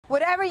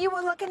Whatever you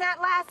were looking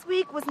at last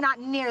week was not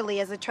nearly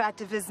as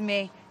attractive as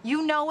me.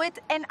 You know it,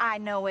 and I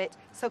know it.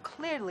 So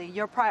clearly,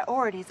 your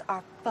priorities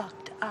are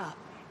fucked up.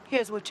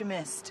 Here's what you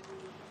missed.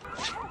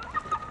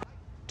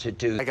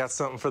 I got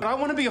something for... I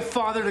want to be a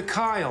father to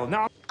Kyle.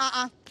 Now...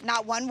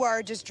 Not one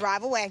word. Just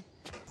drive away.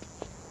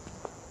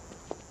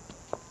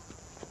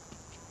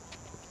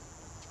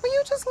 Were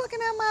you just looking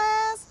at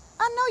my ass?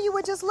 I know you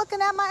were just looking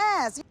at my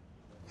ass.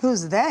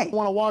 Who's they? I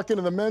want to walk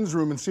into the men's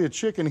room and see a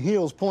chick in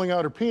heels pulling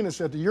out her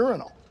penis at the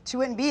urinal. She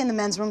wouldn't be in the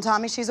men's room,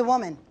 Tommy. She's a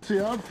woman. See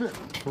outfit.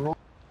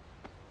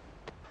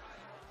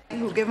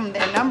 You give him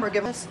their number,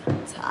 give us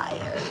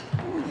tired.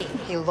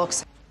 He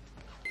looks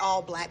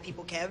all black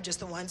people, Kev,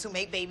 just the ones who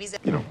make babies.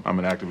 You know, I'm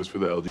an activist for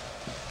the LG.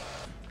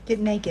 Get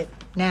naked.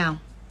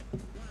 Now.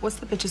 What's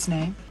the bitch's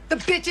name? The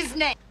bitch's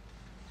name!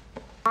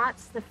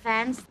 What's the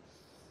fence?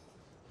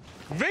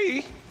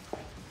 V?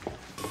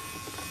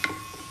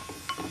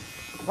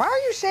 Why are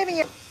you shaving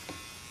your...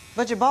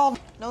 But you're bald.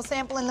 No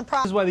sample in the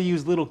product. This is why they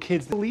use little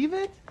kids to believe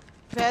it?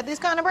 You've had this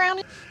kind of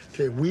brownie?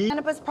 Okay, weed.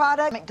 Cannabis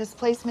product, make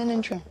displacement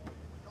and trim.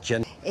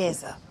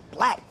 Is a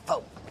black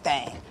folk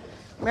thing.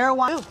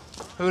 Marijuana.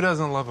 Who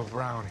doesn't love a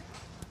brownie?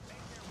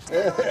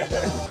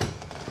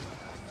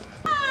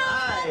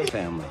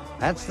 Family.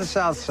 That's the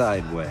South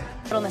Side way.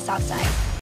 On the south side.